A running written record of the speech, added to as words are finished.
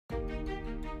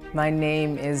My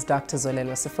name is Dr.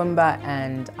 Sifumba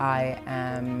and I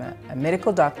am a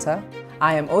medical doctor.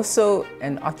 I am also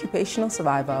an occupational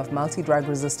survivor of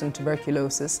multidrug-resistant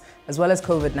tuberculosis as well as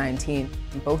COVID-19,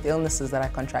 both illnesses that I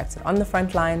contracted on the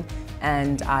front line,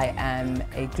 and I am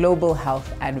a global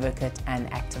health advocate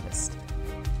and activist.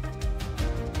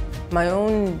 My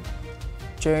own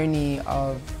journey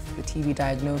of the TB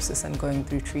diagnosis and going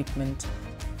through treatment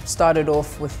started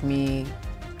off with me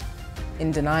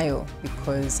in denial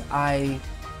because I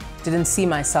didn't see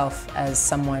myself as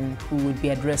someone who would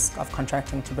be at risk of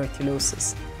contracting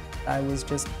tuberculosis. I was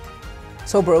just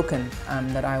so broken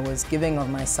that I was giving of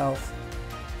myself,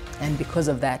 and because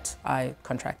of that, I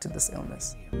contracted this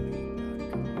illness.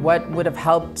 What would have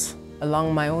helped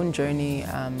along my own journey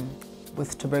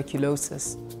with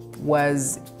tuberculosis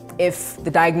was if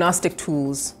the diagnostic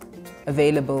tools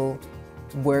available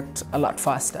worked a lot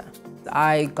faster.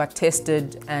 I got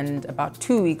tested and about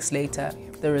 2 weeks later,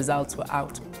 the results were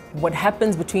out. What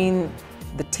happens between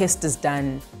the test is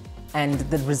done and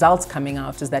the results coming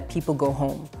out is that people go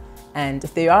home. And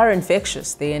if they are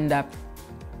infectious, they end up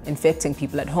infecting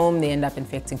people at home, they end up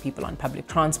infecting people on public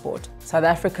transport. South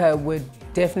Africa would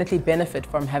definitely benefit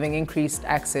from having increased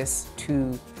access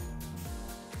to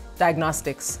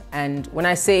diagnostics. And when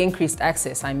I say increased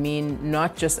access, I mean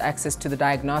not just access to the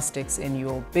diagnostics in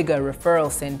your bigger referral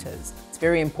centers. It's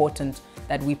very important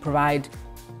that we provide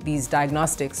these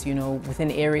diagnostics,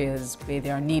 within areas where they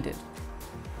are needed.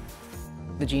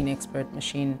 The Gene Expert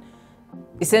machine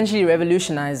essentially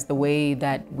revolutionized the way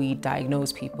that we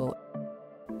diagnose people.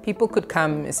 People could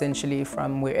come essentially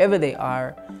from wherever they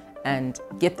are and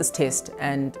get this test,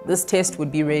 and this test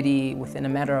would be ready within a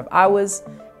matter of hours.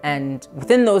 And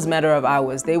within those matter of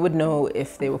hours, they would know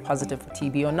if they were positive for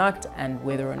TB or not, and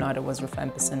whether or not it was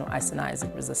rifampicin or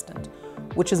isoniazid resistant,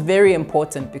 which is very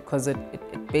important because it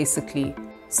basically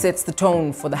sets the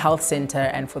tone for the health center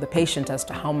and for the patient as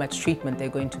to how much treatment they're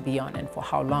going to be on and for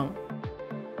how long.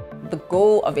 The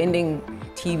goal of ending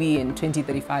TB in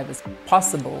 2035 is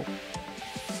possible,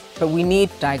 but we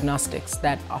need diagnostics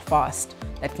that are fast,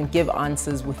 that can give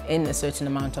answers within a certain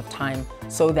amount of time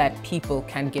so that people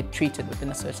can get treated within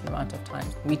a certain amount of time.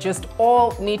 We just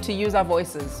all need to use our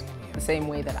voices the same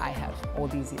way that I have all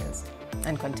these years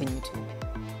and continue to.